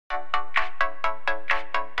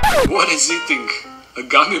What is eating? A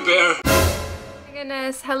gummy bear? Oh my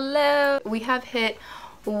goodness, hello! We have hit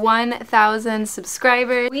 1,000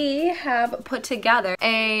 subscribers. We have put together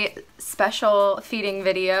a special feeding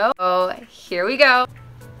video. So here we go.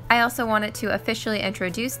 I also wanted to officially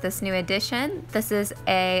introduce this new addition. This is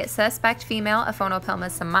a suspect female, a Phonopelma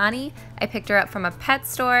samani. I picked her up from a pet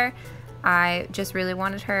store. I just really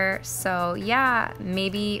wanted her, so yeah,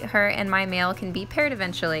 maybe her and my male can be paired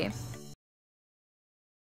eventually.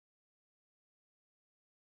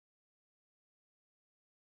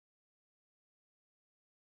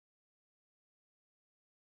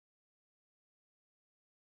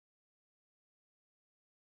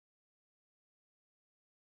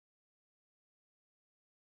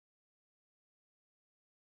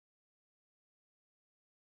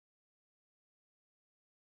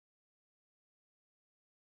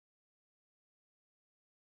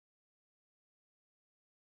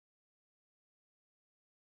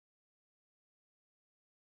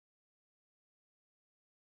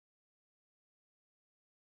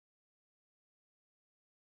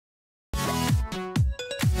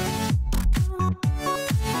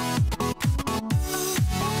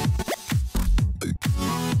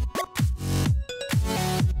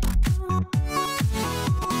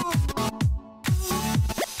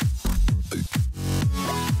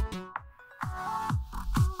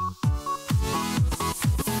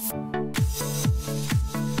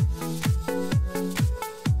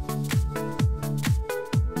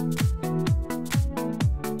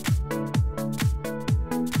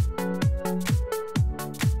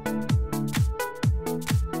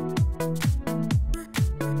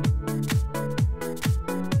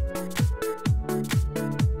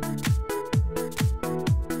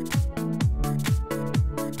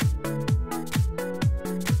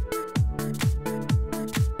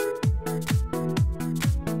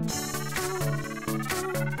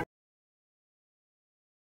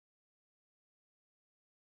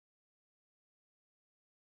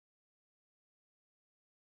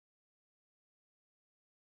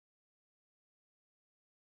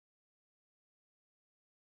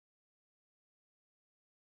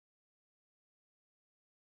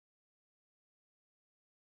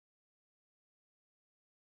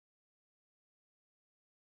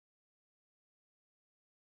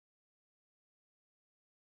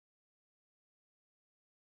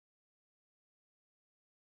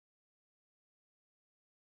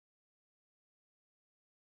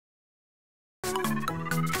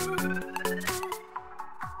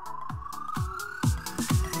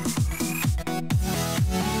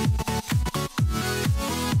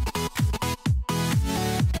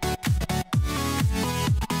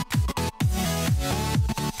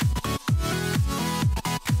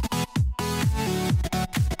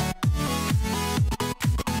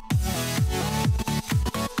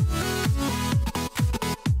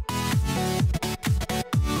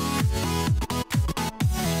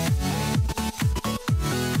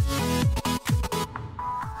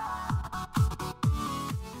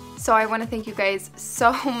 So I want to thank you guys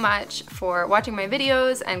so much for watching my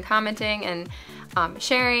videos and commenting and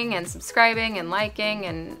sharing and subscribing and liking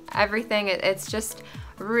and everything. It's just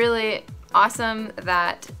really awesome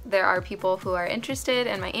that there are people who are interested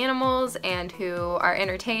in my animals and who are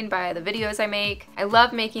entertained by the videos I make. I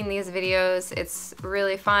love making these videos. It's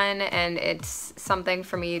really fun and it's something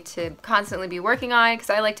for me to constantly be working on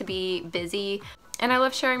because I like to be busy. And I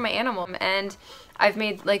love sharing my animal, and I've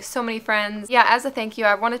made like so many friends. Yeah, as a thank you,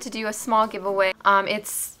 I wanted to do a small giveaway.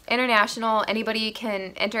 It's international, anybody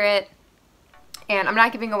can enter it, and I'm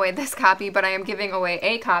not giving away this copy, but I am giving away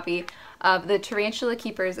a copy of the Tarantula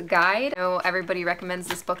Keeper's Guide. I know everybody recommends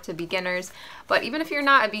this book to beginners, but even if you're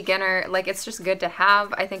not a beginner, like, it's just good to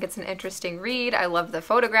have. I think it's an interesting read. I love the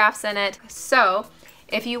photographs in it. So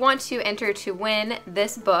if you want to enter to win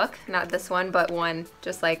this book, not this one, but one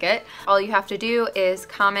just like it, all you have to do is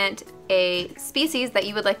comment a species that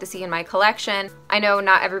you would like to see in my collection. I know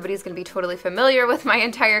not everybody's gonna be totally familiar with my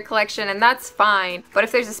entire collection, and that's fine, but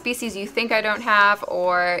if there's a species you think I don't have,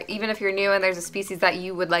 or even if you're new and there's a species that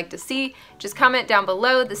you would like to see, just comment down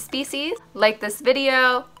below the species, like this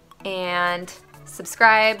video, and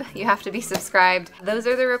subscribe. You have to be subscribed. Those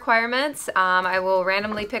are the requirements. I will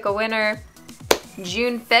randomly pick a winner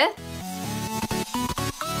June 5th.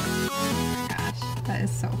 Gosh, that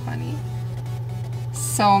is so funny.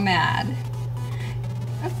 So mad.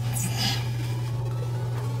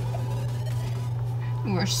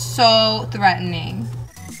 You are so threatening.